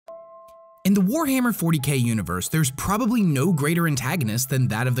In the Warhammer 40k universe, there's probably no greater antagonist than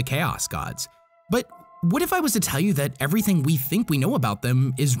that of the Chaos Gods. But what if I was to tell you that everything we think we know about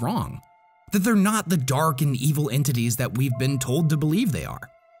them is wrong? That they're not the dark and evil entities that we've been told to believe they are?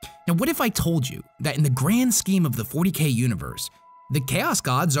 Now, what if I told you that in the grand scheme of the 40k universe, the Chaos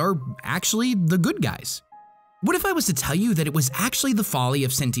Gods are actually the good guys? What if I was to tell you that it was actually the folly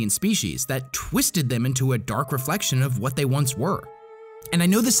of sentient species that twisted them into a dark reflection of what they once were? And I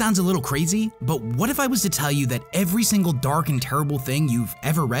know this sounds a little crazy, but what if I was to tell you that every single dark and terrible thing you've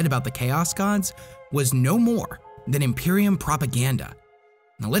ever read about the Chaos Gods was no more than Imperium propaganda?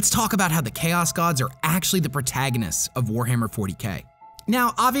 Now let's talk about how the Chaos Gods are actually the protagonists of Warhammer 40k.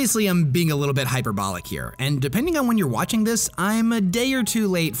 Now, obviously I'm being a little bit hyperbolic here, and depending on when you're watching this, I'm a day or two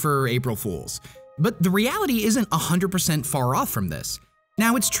late for April Fools. But the reality isn't 100% far off from this.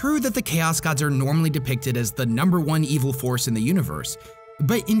 Now, it's true that the Chaos Gods are normally depicted as the #1 evil force in the universe,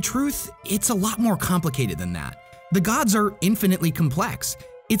 but in truth, it's a lot more complicated than that. The gods are infinitely complex.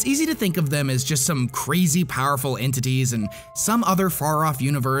 It's easy to think of them as just some crazy powerful entities in some other far-off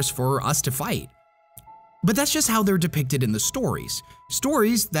universe for us to fight. But that's just how they're depicted in the stories.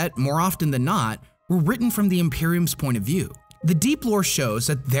 Stories that, more often than not, were written from the Imperium's point of view. The deep lore shows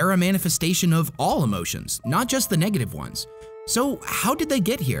that they're a manifestation of all emotions, not just the negative ones. So how did they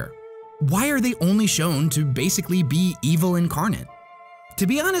get here? Why are they only shown to basically be evil incarnate? To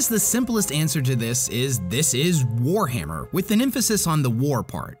be honest, the simplest answer to this is Warhammer, with an emphasis on the war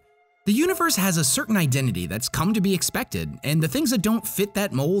part. The universe has a certain identity that's come to be expected, and the things that don't fit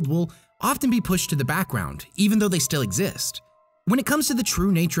that mold will often be pushed to the background, even though they still exist. When it comes to the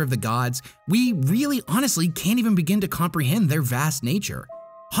true nature of the gods, we really honestly can't even begin to comprehend their vast nature.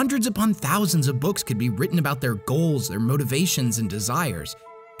 Hundreds upon thousands of books could be written about their goals, their motivations, and desires,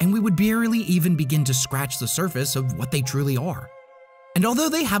 and we would barely even begin to scratch the surface of what they truly are. And although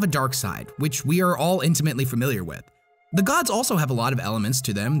they have a dark side, which we are all intimately familiar with, the gods also have a lot of elements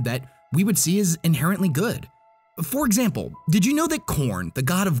to them that we would see as inherently good. For example, did you know that Khorne, the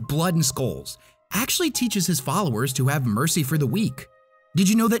god of blood and skulls, actually teaches his followers to have mercy for the weak? Did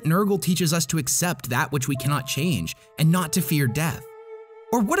you know that Nurgle teaches us to accept that which we cannot change and not to fear death?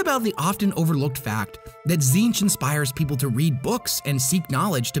 Or what about the often overlooked fact that Tzeentch inspires people to read books and seek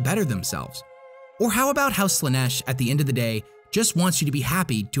knowledge to better themselves? Or how about how Slaanesh, at the end of the day, just wants you to be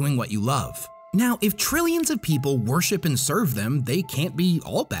happy doing what you love? Now, if trillions of people worship and serve them, they can't be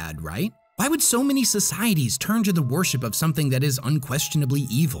all bad, right? Why would so many societies turn to the worship of something that is unquestionably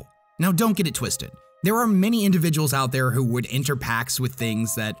evil? Now, don't get it twisted. There are many individuals out there who would enter pacts with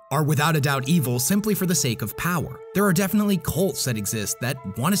things that are without a doubt evil simply for the sake of power. There are definitely cults that exist that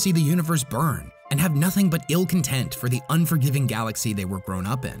want to see the universe burn and have nothing but ill content for the unforgiving galaxy they were grown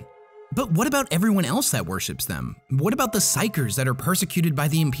up in. But what about everyone else that worships them? What about the Psykers that are persecuted by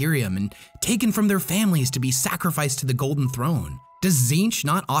the Imperium and taken from their families to be sacrificed to the Golden Throne? Does Tzeentch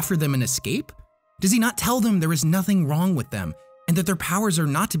not offer them an escape? Does he not tell them there is nothing wrong with them and that their powers are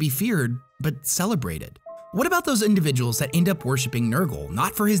not to be feared, but celebrated? What about those individuals that end up worshipping Nurgle,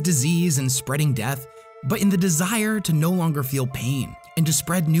 not for his disease and spreading death, but in the desire to no longer feel pain and to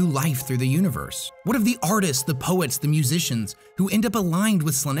spread new life through the universe? What of the artists, the poets, the musicians who end up aligned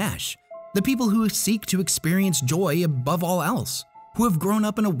with Slaanesh? The people who seek to experience joy above all else, who have grown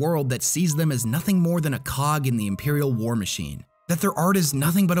up in a world that sees them as nothing more than a cog in the Imperial war machine, that their art is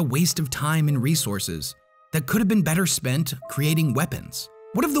nothing but a waste of time and resources that could have been better spent creating weapons?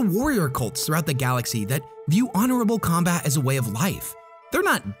 What of the warrior cults throughout the galaxy that view honorable combat as a way of life? They're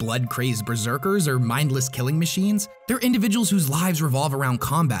not blood-crazed berserkers or mindless killing machines. They're individuals whose lives revolve around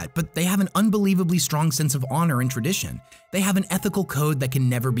combat, but they have an unbelievably strong sense of honor and tradition. They have an ethical code that can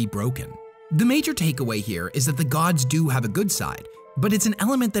never be broken. The major takeaway here is that the gods do have a good side, but it's an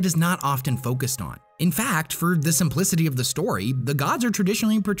element that is not often focused on. In fact, for the simplicity of the story, the gods are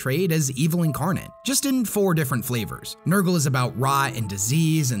traditionally portrayed as evil incarnate, just in 4 different flavors. Nurgle is about rot and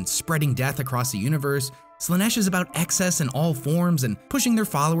disease and spreading death across the universe. Slaanesh is about excess in all forms and pushing their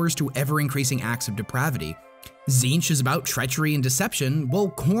followers to ever-increasing acts of depravity. Tzeentch is about treachery and deception, while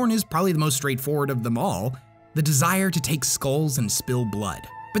Khorne is probably the most straightforward of them all, the desire to take skulls and spill blood.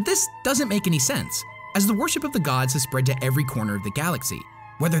 But this doesn't make any sense, as the worship of the gods has spread to every corner of the galaxy,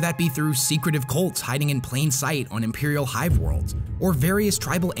 whether that be through secretive cults hiding in plain sight on Imperial hive worlds, or various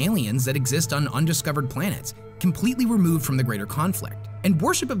tribal aliens that exist on undiscovered planets, completely removed from the greater conflict. And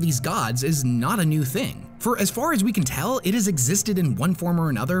worship of these gods is not a new thing. For as far as we can tell, it has existed in one form or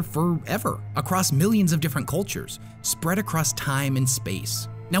another forever, across millions of different cultures, spread across time and space.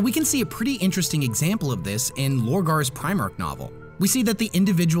 Now we can see a pretty interesting example of this in Lorgar's Primarch novel. We see that the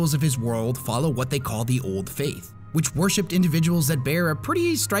individuals of his world follow what they call the Old Faith. which worshipped individuals that bear a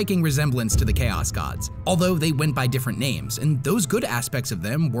pretty striking resemblance to the Chaos Gods, although they went by different names, and those good aspects of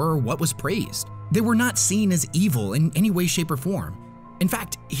them were what was praised. They were not seen as evil in any way, shape, or form. In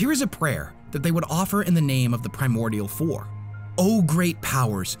fact, here is a prayer that they would offer in the name of the Primordial Four. O great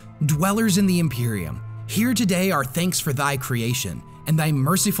powers, dwellers in the Imperium, hear today our thanks for thy creation, and thy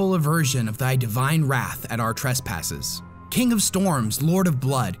merciful aversion of thy divine wrath at our trespasses. King of storms, Lord of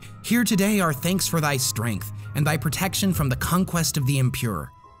blood, hear today our thanks for thy strength, and thy protection from the conquest of the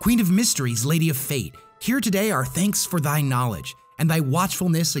impure. Queen of mysteries, Lady of fate, hear today our thanks for thy knowledge, and thy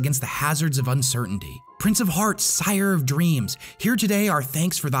watchfulness against the hazards of uncertainty. Prince of hearts, sire of dreams, hear today our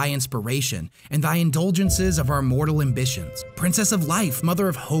thanks for thy inspiration, and thy indulgences of our mortal ambitions. Princess of life, mother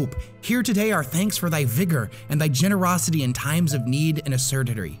of hope, hear today our thanks for thy vigor, and thy generosity in times of need and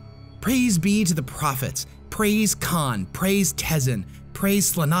absurdity. Praise be to the prophets, praise Khorne, praise Tzeentch,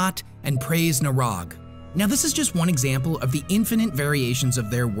 praise Slaanesh, and praise Nurgle. Now this is just one example of the infinite variations of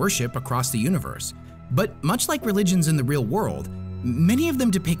their worship across the universe. But much like religions in the real world, many of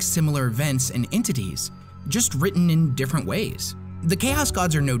them depict similar events and entities, just written in different ways. The Chaos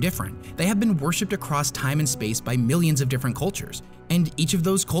Gods are no different. They have been worshipped across time and space by millions of different cultures, and each of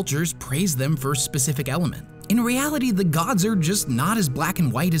those cultures praise them for a specific element. In reality, the gods are just not as black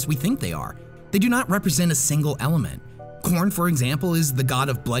and white as we think they are. They do not represent a single element. Khorne, for example, is the god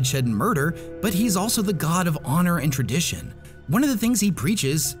of bloodshed and murder, but he's also the god of honor and tradition. One of the things he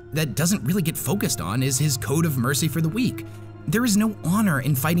preaches that doesn't really get focused on is his code of mercy for the weak. There is no honor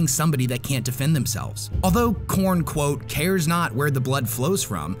in fighting somebody that can't defend themselves. Although Khorne, quote, cares not where the blood flows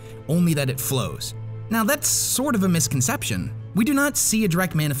from, only that it flows. Now that's sort of a misconception. We do not see a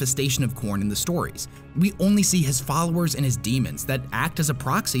direct manifestation of Khorne in the stories. We only see his followers and his demons that act as a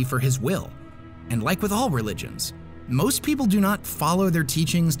proxy for his will. And like with all religions, most people do not follow their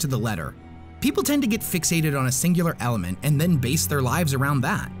teachings to the letter. People tend to get fixated on a singular element and then base their lives around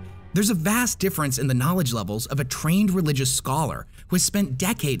that. There's a vast difference in the knowledge levels of a trained religious scholar who has spent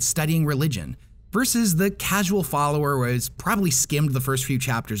decades studying religion versus the casual follower who has probably skimmed the first few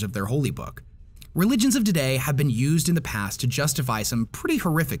chapters of their holy book. Religions of today have been used in the past to justify some pretty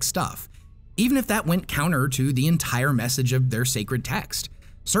horrific stuff, even if that went counter to the entire message of their sacred text.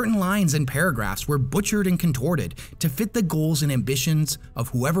 Certain lines and paragraphs were butchered and contorted to fit the goals and ambitions of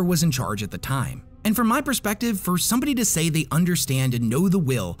whoever was in charge at the time. And from my perspective, for somebody to say they understand and know the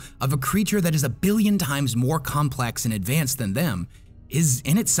will of a creature that is 1 billion times more complex and advanced than them is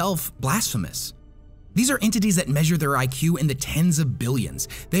in itself blasphemous. These are entities that measure their IQ in the tens of billions.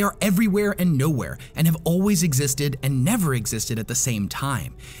 They are everywhere and nowhere and have always existed and never existed at the same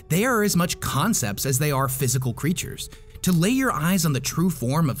time. They are as much concepts as they are physical creatures. To lay your eyes on the true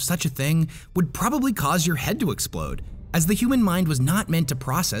form of such a thing would probably cause your head to explode, as the human mind was not meant to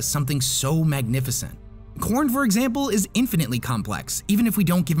process something so magnificent. Khorne, for example, is infinitely complex, even if we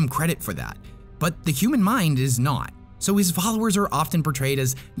don't give him credit for that. But the human mind is not. So his followers are often portrayed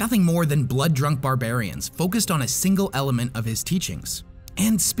as nothing more than blood-drunk barbarians focused on a single element of his teachings.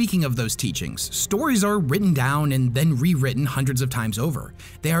 And speaking of those teachings, stories are written down and then rewritten hundreds of times over.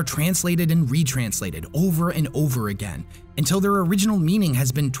 They are translated and retranslated over and over again until their original meaning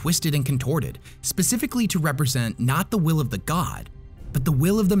has been twisted and contorted, specifically to represent not the will of the god, but the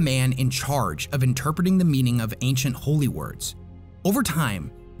will of the man in charge of interpreting the meaning of ancient holy words. Over time,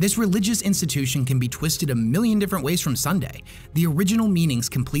 this religious institution can be twisted a million different ways from Sunday, the original meanings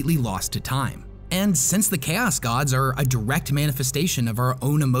completely lost to time. And since the Chaos Gods are a direct manifestation of our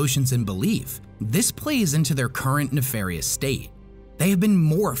own emotions and belief, this plays into their current nefarious state. They have been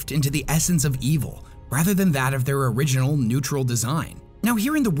morphed into the essence of evil, rather than that of their original neutral design. Now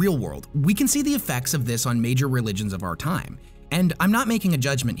here in the real world, we can see the effects of this on major religions of our time. And I'm not making a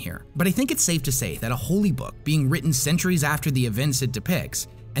judgment here, but I think it's safe to say that a holy book being written centuries after the events it depicts,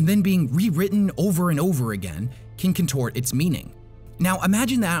 and then being rewritten over and over again, can contort its meaning. Now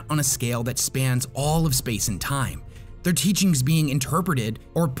imagine that on a scale that spans all of space and time, their teachings being interpreted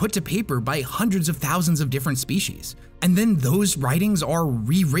or put to paper by hundreds of thousands of different species. And then those writings are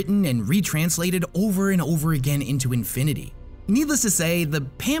rewritten and retranslated over and over again into infinity. Needless to say, the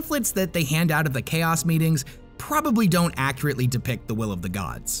pamphlets that they hand out at the Chaos meetings probably don't accurately depict the will of the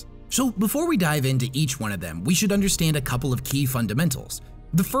gods. So before we dive into each one of them, we should understand a couple of key fundamentals.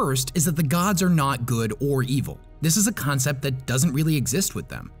 The first is that the gods are not good or evil. This is a concept that doesn't really exist with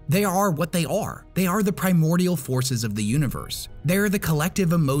them. They are what they are. They are the primordial forces of the universe. They are the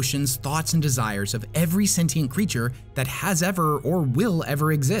collective emotions, thoughts, and desires of every sentient creature that has ever or will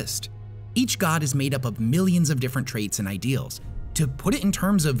ever exist. Each god is made up of millions of different traits and ideals. To put it in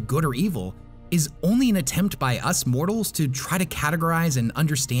terms of good or evil is only an attempt by us mortals to try to categorize and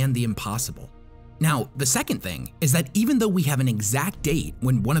understand the impossible. Now, the second thing is that even though we have an exact date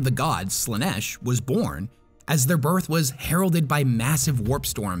when one of the gods, Slaanesh, was born, as their birth was heralded by massive warp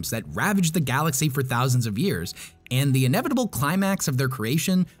storms that ravaged the galaxy for thousands of years, and the inevitable climax of their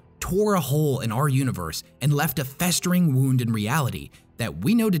creation tore a hole in our universe and left a festering wound in reality that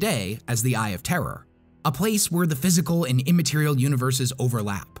we know today as the Eye of Terror, a place where the physical and immaterial universes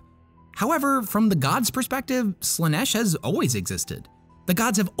overlap. However, from the gods' perspective, Slaanesh has always existed. The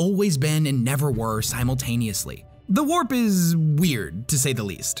gods have always been and never were simultaneously. The warp is weird, to say the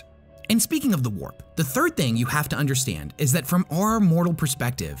least. And speaking of the warp, the third thing you have to understand is that from our mortal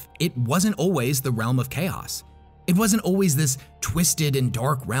perspective, it wasn't always the realm of chaos. It wasn't always this twisted and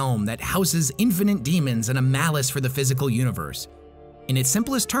dark realm that houses infinite demons and a malice for the physical universe. In its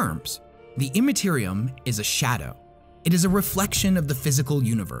simplest terms, the immaterium is a shadow. It is a reflection of the physical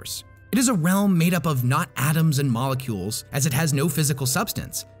universe. It is a realm made up of not atoms and molecules, as it has no physical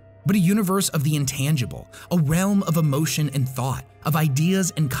substance, but a universe of the intangible, a realm of emotion and thought, of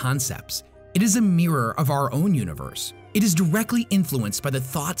ideas and concepts. It is a mirror of our own universe. It is directly influenced by the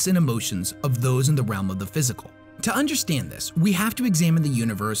thoughts and emotions of those in the realm of the physical. To understand this, we have to examine the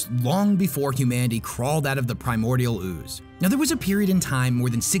universe long before humanity crawled out of the primordial ooze. Now, there was a period in time more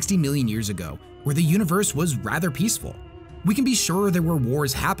than 60 million years ago where the universe was rather peaceful. We can be sure there were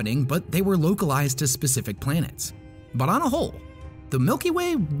wars happening, but they were localized to specific planets. But on a whole, the Milky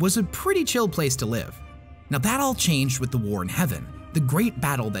Way was a pretty chill place to live. Now, that all changed with the war in heaven, the great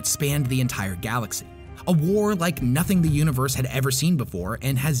battle that spanned the entire galaxy. A war like nothing the universe had ever seen before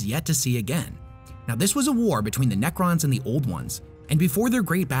and has yet to see again. Now, this was a war between the Necrons and the Old Ones, and before their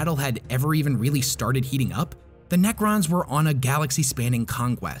great battle had ever even really started heating up, the Necrons were on a galaxy-spanning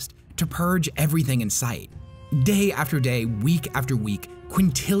conquest to purge everything in sight. Day after day, week after week,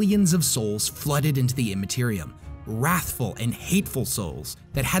 quintillions of souls flooded into the immaterium, wrathful and hateful souls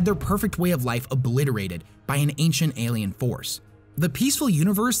that had their perfect way of life obliterated by an ancient alien force. The peaceful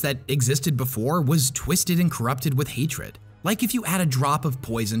universe that existed before was twisted and corrupted with hatred. Like if you add a drop of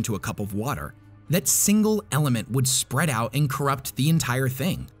poison to a cup of water, that single element would spread out and corrupt the entire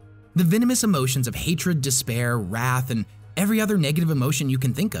thing. The venomous emotions of hatred, despair, wrath, and every other negative emotion you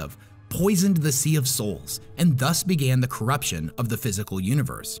can think of poisoned the sea of souls, and thus began the corruption of the physical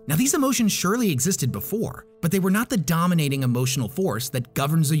universe. Now, these emotions surely existed before, but they were not the dominating emotional force that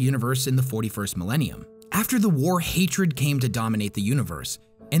governs the universe in the 41st millennium. After the war, hatred came to dominate the universe,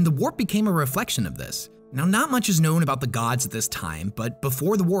 and the warp became a reflection of this. Now, not much is known about the gods at this time, but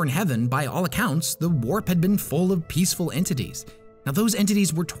before the war in heaven, by all accounts, the warp had been full of peaceful entities. Now, those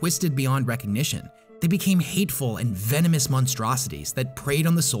entities were twisted beyond recognition. They became hateful and venomous monstrosities that preyed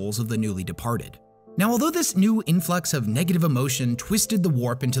on the souls of the newly departed. Now, although this new influx of negative emotion twisted the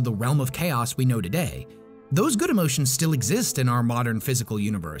warp into the realm of chaos we know today, those good emotions still exist in our modern physical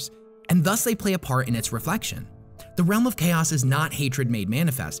universe, and thus they play a part in its reflection. The realm of chaos is not hatred made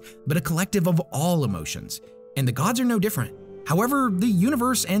manifest, but a collective of all emotions, and the gods are no different. However, the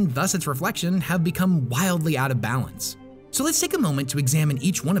universe and thus its reflection have become wildly out of balance. So let's take a moment to examine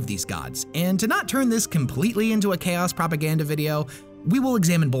each one of these gods, and to not turn this completely into a chaos propaganda video, we will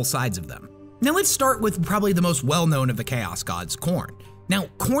examine both sides of them. Now let's start with probably the most well-known of the chaos gods, Khorne. Now,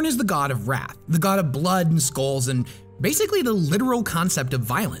 Khorne is the god of wrath, the god of blood and skulls, and basically the literal concept of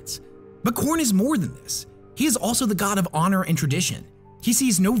violence. But Khorne is more than this. He is also the god of honor and tradition. He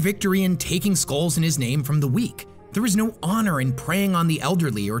sees no victory in taking skulls in his name from the weak. There is no honor in preying on the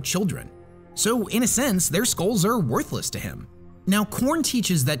elderly or children. So in a sense, their skulls are worthless to him. Now, Khorne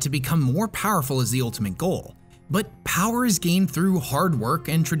teaches that to become more powerful is the ultimate goal, but power is gained through hard work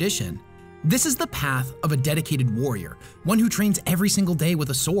and tradition. This is the path of a dedicated warrior, one who trains every single day with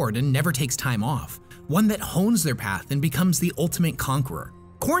a sword and never takes time off, one that hones their path and becomes the ultimate conqueror.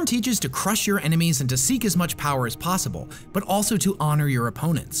 Khorne teaches to crush your enemies and to seek as much power as possible, but also to honor your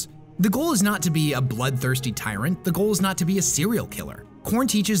opponents. The goal is not to be a bloodthirsty tyrant, the goal is not to be a serial killer. Khorne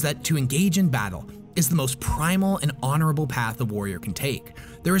teaches that to engage in battle is the most primal and honorable path a warrior can take.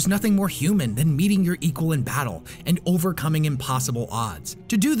 There is nothing more human than meeting your equal in battle and overcoming impossible odds.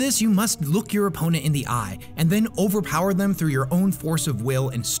 To do this, you must look your opponent in the eye and then overpower them through your own force of will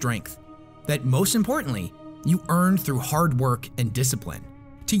and strength. That most importantly, you earn through hard work and discipline.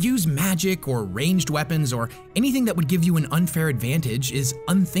 To use magic or ranged weapons or anything that would give you an unfair advantage is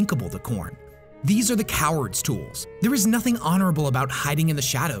unthinkable to Khorne. These are the coward's tools. There is nothing honorable about hiding in the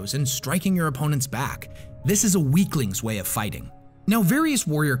shadows and striking your opponent's back. This is a weakling's way of fighting. Now, various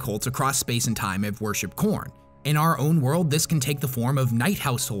warrior cults across space and time have worshipped Khorne. In our own world, this can take the form of knight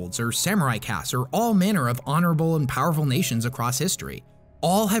households or samurai castes or all manner of honorable and powerful nations across history.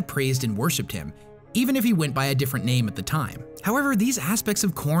 All have praised and worshipped him, even if he went by a different name at the time. However, these aspects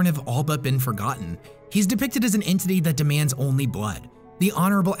of Khorne have all but been forgotten. He's depicted as an entity that demands only blood. The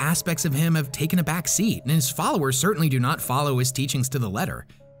honorable aspects of him have taken a back seat, and his followers certainly do not follow his teachings to the letter.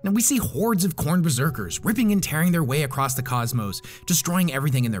 Now, we see hordes of Khorne berserkers ripping and tearing their way across the cosmos, destroying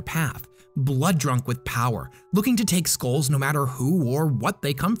everything in their path, blood-drunk with power, looking to take skulls no matter who or what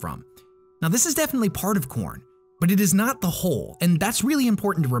they come from. Now, this is definitely part of Khorne, but it is not the whole, and that's really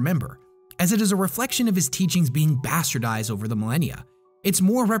important to remember, as it is a reflection of his teachings being bastardized over the millennia. It's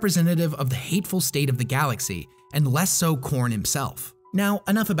more representative of the hateful state of the galaxy, and less so Khorne himself. Now,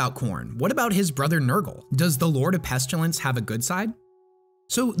 enough about Khorne. What about his brother Nurgle? Does the Lord of Pestilence have a good side?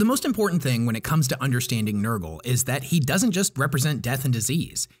 So, the most important thing when it comes to understanding Nurgle is that he doesn't just represent death and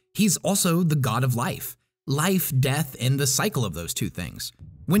disease. He's also the god of life. Life, death, and the cycle of those two things.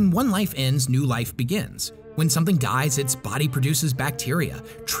 When one life ends, new life begins. When something dies, its body produces bacteria.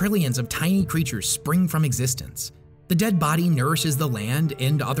 Trillions of tiny creatures spring from existence. The dead body nourishes the land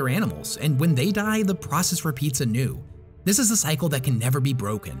and other animals, and when they die, the process repeats anew. This is a cycle that can never be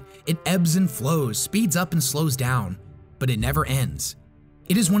broken. It ebbs and flows, speeds up and slows down, but it never ends.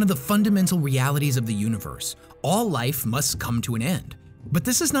 It is one of the fundamental realities of the universe. All life must come to an end. But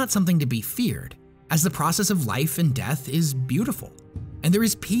this is not something to be feared, as the process of life and death is beautiful. And there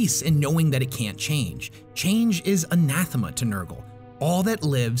is peace in knowing that it can't change. Change is anathema to Nurgle. All that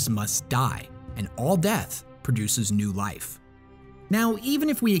lives must die, and all death produces new life. Now, even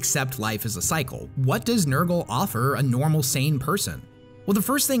if we accept life as a cycle, what does Nurgle offer a normal, sane person? Well, the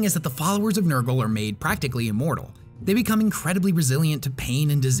first thing is that the followers of Nurgle are made practically immortal. They become incredibly resilient to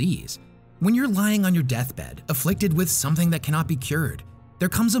pain and disease. When you're lying on your deathbed, afflicted with something that cannot be cured, there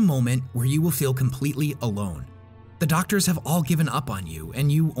comes a moment where you will feel completely alone. The doctors have all given up on you,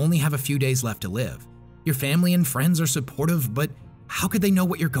 and you only have a few days left to live. Your family and friends are supportive, but how could they know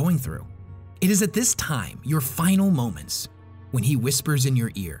what you're going through? It is at this time, your final moments, when he whispers in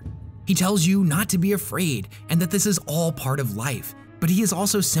your ear. He tells you not to be afraid and that this is all part of life, but he is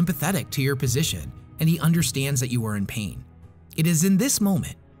also sympathetic to your position, and he understands that you are in pain. It is in this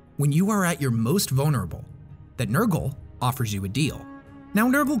moment, when you are at your most vulnerable, that Nurgle offers you a deal. Now,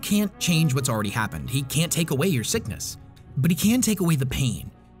 Nurgle can't change what's already happened. He can't take away your sickness, but he can take away the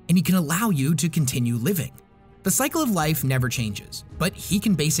pain, and he can allow you to continue living. The cycle of life never changes, but he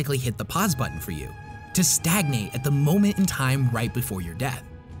can basically hit the pause button for you, to stagnate at the moment in time right before your death,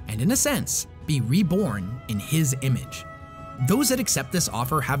 and in a sense, be reborn in his image. Those that accept this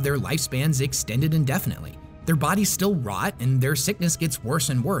offer have their lifespans extended indefinitely. Their bodies still rot and their sickness gets worse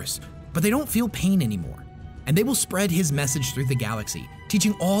and worse, but they don't feel pain anymore. And they will spread his message through the galaxy,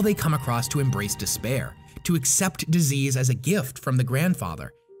 teaching all they come across to embrace despair, to accept disease as a gift from the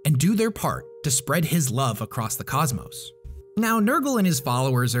grandfather, and do their part to spread his love across the cosmos. Now, Nurgle and his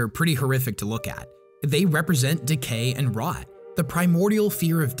followers are pretty horrific to look at. They represent decay and rot. The primordial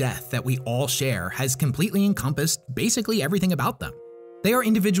fear of death that we all share has completely encompassed basically everything about them. They are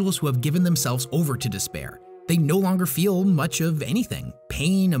individuals who have given themselves over to despair. They no longer feel much of anything.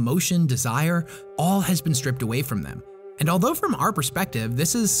 Pain, emotion, desire, all has been stripped away from them. And although from our perspective,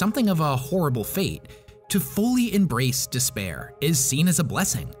 this is something of a horrible fate, to fully embrace despair is seen as a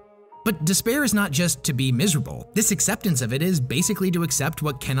blessing. But despair is not just to be miserable. This acceptance of it is basically to accept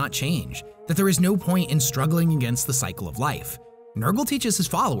what cannot change, that there is no point in struggling against the cycle of life. Nurgle teaches his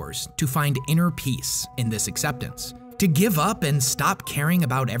followers to find inner peace in this acceptance. To give up and stop caring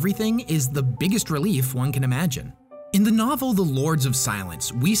about everything is the biggest relief one can imagine. In the novel The Lords of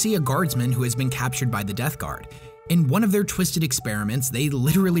Silence, we see a guardsman who has been captured by the Death Guard. In one of their twisted experiments, they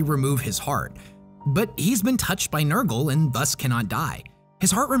literally remove his heart. But he's been touched by Nurgle and thus cannot die.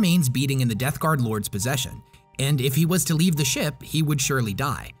 His heart remains beating in the Death Guard Lord's possession, and if he was to leave the ship, he would surely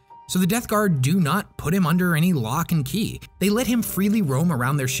die. So the Death Guard do not put him under any lock and key. They let him freely roam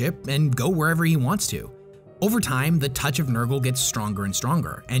around their ship and go wherever he wants to. Over time, the touch of Nurgle gets stronger and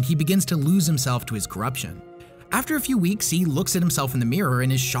stronger, and he begins to lose himself to his corruption. After a few weeks, he looks at himself in the mirror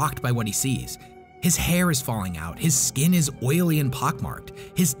and is shocked by what he sees. His hair is falling out, his skin is oily and pockmarked,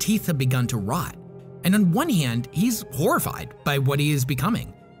 his teeth have begun to rot. And on one hand, he's horrified by what he is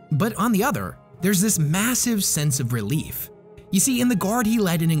becoming. But on the other, there's this massive sense of relief. You see, in the Guard, he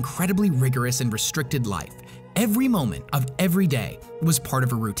led an incredibly rigorous and restricted life. Every moment of every day was part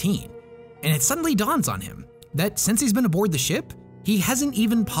of a routine. And it suddenly dawns on him that since he's been aboard the ship, he hasn't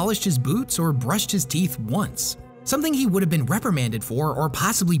even polished his boots or brushed his teeth once. Something he would have been reprimanded for or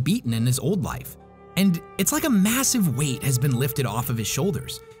possibly beaten in his old life. And it's like a massive weight has been lifted off of his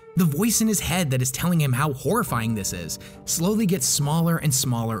shoulders. The voice in his head that is telling him how horrifying this is slowly gets smaller and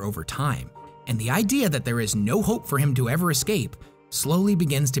smaller over time, and the idea that there is no hope for him to ever escape slowly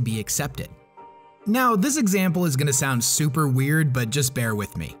begins to be accepted. Now, this example is gonna sound super weird, but just bear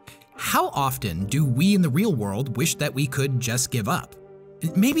with me. How often do we in the real world wish that we could just give up?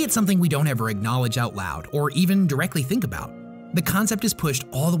 Maybe it's something we don't ever acknowledge out loud or even directly think about. The concept is pushed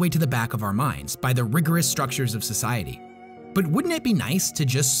all the way to the back of our minds by the rigorous structures of society. But wouldn't it be nice to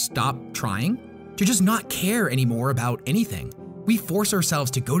just stop trying? To just not care anymore about anything? We force ourselves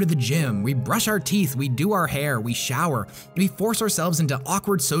to go to the gym, we brush our teeth, we do our hair, we shower, we force ourselves into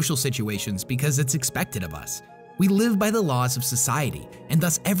awkward social situations because it's expected of us. We live by the laws of society, and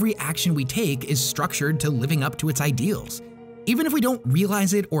thus every action we take is structured to living up to its ideals. Even if we don't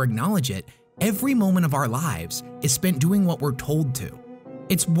realize it or acknowledge it, every moment of our lives is spent doing what we're told to.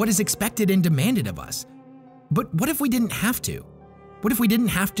 It's what is expected and demanded of us. But what if we didn't have to? What if we didn't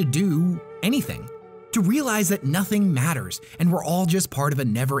have to do anything? To realize that nothing matters and we're all just part of a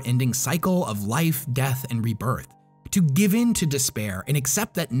never-ending cycle of life, death, and rebirth. To give in to despair and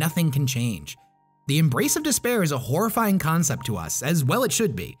accept that nothing can change. The embrace of despair is a horrifying concept to us, as well it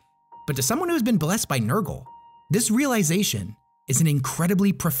should be. But to someone who has been blessed by Nurgle, this realization is an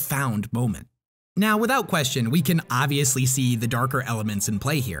incredibly profound moment. Now, without question, we can obviously see the darker elements in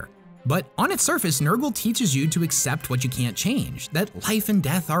play here. But on its surface, Nurgle teaches you to accept what you can't change, that life and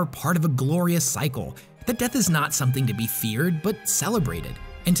death are part of a glorious cycle, that death is not something to be feared, but celebrated,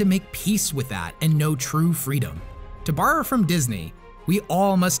 and to make peace with that and know true freedom. To borrow from Disney, we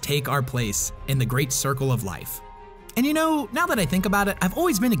all must take our place in the great circle of life. And you know, now that I think about it, I've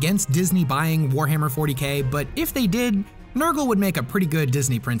always been against Disney buying Warhammer 40k, but if they did, Nurgle would make a pretty good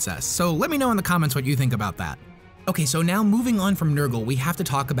Disney princess, so let me know in the comments what you think about that. Okay, so now moving on from Nurgle, we have to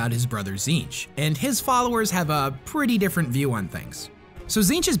talk about his brother Tzeentch, and his followers have a pretty different view on things. So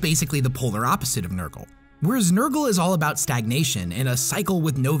Tzeentch is basically the polar opposite of Nurgle. Whereas Nurgle is all about stagnation and a cycle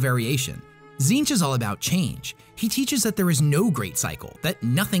with no variation, Tzeentch is all about change. He teaches that there is no great cycle, that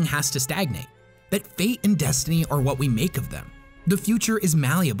nothing has to stagnate, that fate and destiny are what we make of them. The future is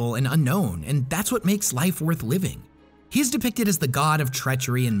malleable and unknown, and that's what makes life worth living. He is depicted as the god of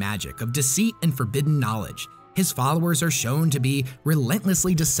treachery and magic, of deceit and forbidden knowledge. His followers are shown to be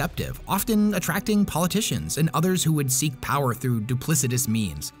relentlessly deceptive, often attracting politicians and others who would seek power through duplicitous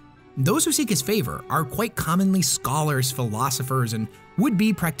means. Those who seek his favor are quite commonly scholars, philosophers, and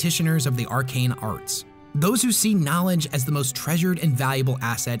would-be practitioners of the arcane arts. Those who see knowledge as the most treasured and valuable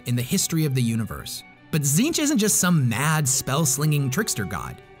asset in the history of the universe. But Tzeentch isn't just some mad, spell-slinging trickster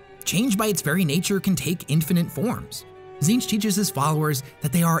god. Change by its very nature can take infinite forms. Tzeentch teaches his followers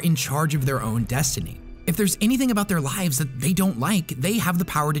that they are in charge of their own destiny. If there's anything about their lives that they don't like, they have the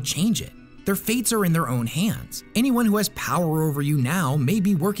power to change it. Their fates are in their own hands. Anyone who has power over you now may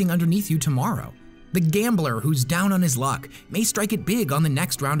be working underneath you tomorrow. The gambler who's down on his luck may strike it big on the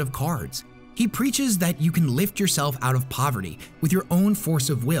next round of cards. He preaches that you can lift yourself out of poverty with your own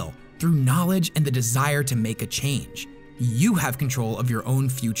force of will through knowledge and the desire to make a change. You have control of your own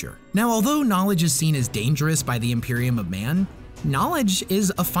future. Now, although knowledge is seen as dangerous by the Imperium of Man, knowledge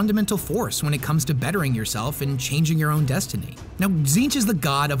is a fundamental force when it comes to bettering yourself and changing your own destiny. Now, Tzeentch is the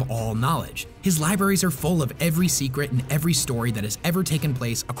god of all knowledge. His libraries are full of every secret and every story that has ever taken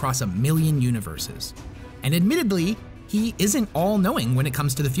place across 1,000,000 universes. And admittedly, he isn't all-knowing when it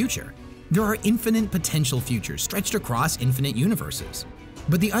comes to the future. There are infinite potential futures stretched across infinite universes.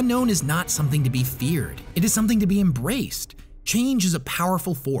 But the unknown is not something to be feared. It is something to be embraced. Change is a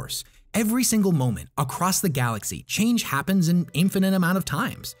powerful force. Every single moment across the galaxy, change happens an infinite amount of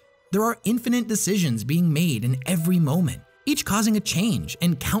times. There are infinite decisions being made in every moment, each causing a change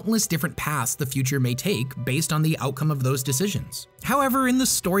and countless different paths the future may take based on the outcome of those decisions. However, in the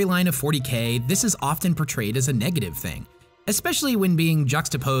storyline of 40k, this is often portrayed as a negative thing, especially when being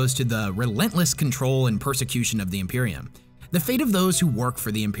juxtaposed to the relentless control and persecution of the Imperium. The fate of those who work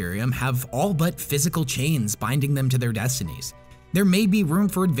for the Imperium have all but physical chains binding them to their destinies. There may be room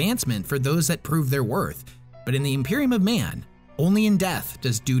for advancement for those that prove their worth, but in the Imperium of Man, only in death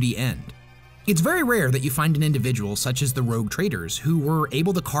does duty end. It's very rare that you find an individual such as the rogue traders who were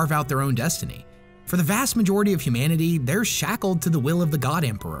able to carve out their own destiny. For the vast majority of humanity, they're shackled to the will of the God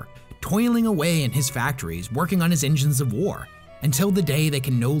Emperor, toiling away in his factories, working on his engines of war, until the day they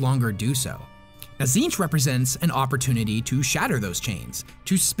can no longer do so. Now, Tzeentch represents an opportunity to shatter those chains,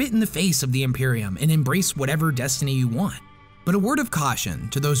 to spit in the face of the Imperium and embrace whatever destiny you want. But a word of caution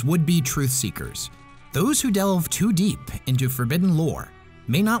to those would-be truth seekers. Those who delve too deep into forbidden lore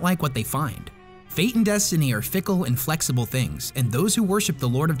may not like what they find. Fate and destiny are fickle and flexible things, and those who worship the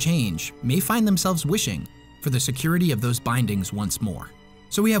Lord of Change may find themselves wishing for the security of those bindings once more.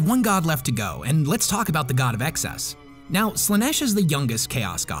 So we have one god left to go, and let's talk about the god of excess. Now, Slaanesh is the youngest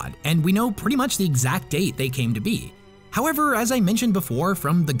Chaos god, and we know pretty much the exact date they came to be. However, as I mentioned before,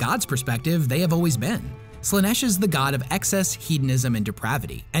 from the gods' perspective, they have always been. Slaanesh is the god of excess, hedonism, and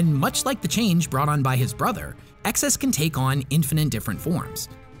depravity, and much like the change brought on by his brother, excess can take on infinite different forms.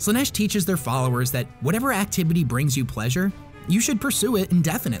 Slaanesh teaches their followers that whatever activity brings you pleasure, you should pursue it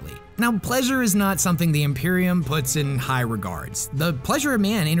indefinitely. Now, pleasure is not something the Imperium puts in high regards. The pleasure of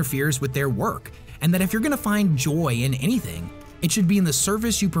man interferes with their work, and that if you're gonna find joy in anything, it should be in the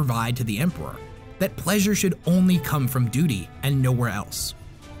service you provide to the Emperor. That pleasure should only come from duty and nowhere else.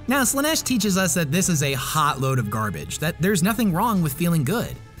 Now, Slaanesh teaches us that this is a hot load of garbage, that there's nothing wrong with feeling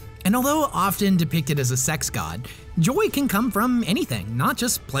good. And although often depicted as a sex god, joy can come from anything, not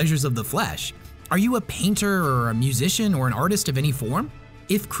just pleasures of the flesh. Are you a painter or a musician or an artist of any form?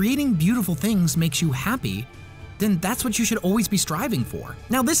 If creating beautiful things makes you happy, then that's what you should always be striving for.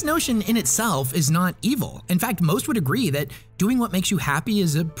 Now, this notion in itself is not evil. In fact, most would agree that doing what makes you happy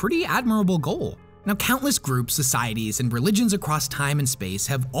is a pretty admirable goal. Now, countless groups, societies, and religions across time and space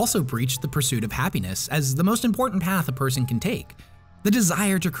have also preached the pursuit of happiness as the most important path a person can take. The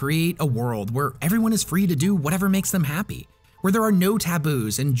desire to create a world where everyone is free to do whatever makes them happy, where there are no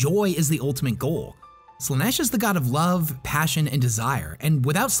taboos and joy is the ultimate goal. Slaanesh is the god of love, passion, and desire, and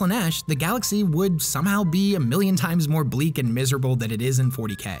without Slaanesh, the galaxy would somehow be 1,000,000 times more bleak and miserable than it is in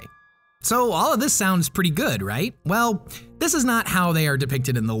 40k. So all of this sounds pretty good, right? Well, this is not how they are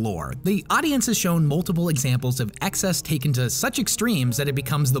depicted in the lore. The audience is shown multiple examples of excess taken to such extremes that it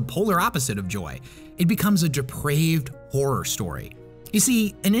becomes the polar opposite of joy. It becomes a depraved horror story. You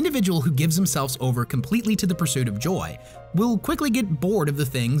see, an individual who gives themselves over completely to the pursuit of joy will quickly get bored of the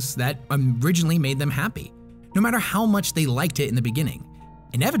things that originally made them happy, no matter how much they liked it in the beginning.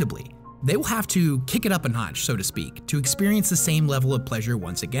 Inevitably, they will have to kick it up a notch, so to speak, to experience the same level of pleasure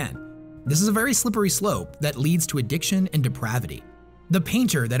once again. This is a very slippery slope that leads to addiction and depravity. The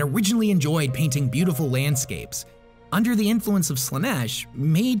painter that originally enjoyed painting beautiful landscapes, under the influence of Slaanesh,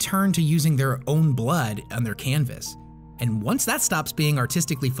 may turn to using their own blood on their canvas. And once that stops being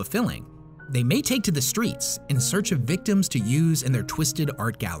artistically fulfilling, they may take to the streets in search of victims to use in their twisted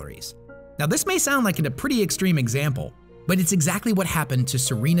art galleries. Now, this may sound like a pretty extreme example, but it's exactly what happened to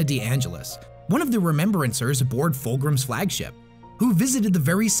Serena de Angelis, one of the remembrancers aboard Fulgrim's flagship, who visited the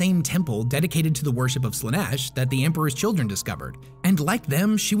very same temple dedicated to the worship of Slaanesh that the Emperor's children discovered. And like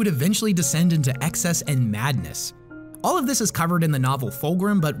them, she would eventually descend into excess and madness. All of this is covered in the novel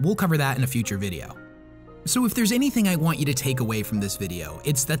Fulgrim, but we'll cover that in a future video. So if there's anything I want you to take away from this video,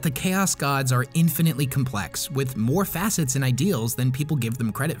 it's that the Chaos Gods are infinitely complex, with more facets and ideals than people give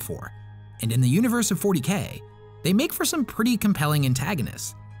them credit for. And in the universe of 40k, they make for some pretty compelling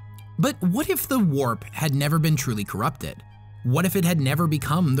antagonists. But what if the warp had never been truly corrupted? What if it had never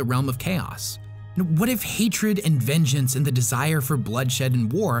become the realm of chaos? What if hatred and vengeance and the desire for bloodshed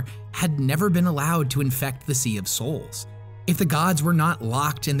and war had never been allowed to infect the Sea of Souls? If the gods were not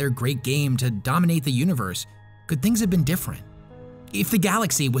locked in their great game to dominate the universe, could things have been different? If the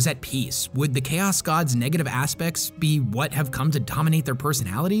galaxy was at peace, would the Chaos Gods' negative aspects be what have come to dominate their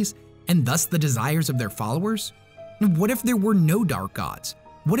personalities, and thus the desires of their followers? What if there were no dark gods?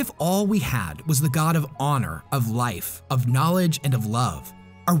 What if all we had was the god of honor, of life, of knowledge, and of love?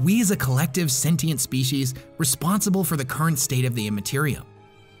 Are we as a collective sentient species responsible for the current state of the Immaterium?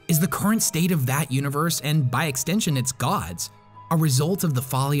 Is the current state of that universe, and by extension its gods, a result of the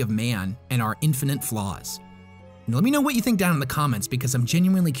folly of man and our infinite flaws? And let me know what you think down in the comments, because I'm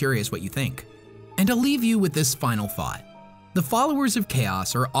genuinely curious what you think. And I'll leave you with this final thought. The followers of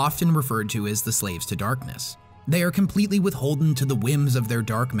chaos are often referred to as the slaves to darkness. They are completely withholden to the whims of their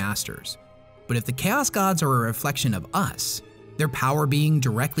dark masters. But if the Chaos Gods are a reflection of us, their power being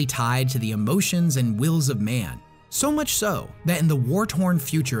directly tied to the emotions and wills of man, so much so that in the war-torn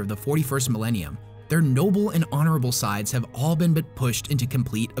future of the 41st millennium, their noble and honorable sides have all been but pushed into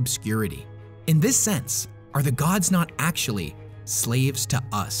complete obscurity. In this sense, are the gods not actually slaves to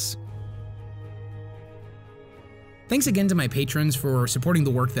us? Thanks again to my patrons for supporting the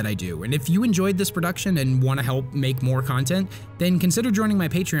work that I do, and if you enjoyed this production and want to help make more content, then consider joining my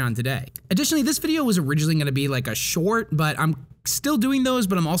Patreon today. Additionally, this video was originally going to be like a short, but I'm still doing those,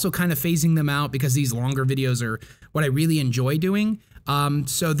 but I'm also kind of phasing them out because these longer videos are what I really enjoy doing.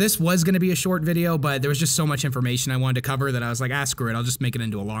 So this was going to be a short video, but there was just so much information I wanted to cover that I was like, screw it, I'll just make it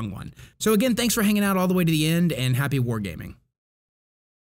into a long one. So again, thanks for hanging out all the way to the end, and happy wargaming.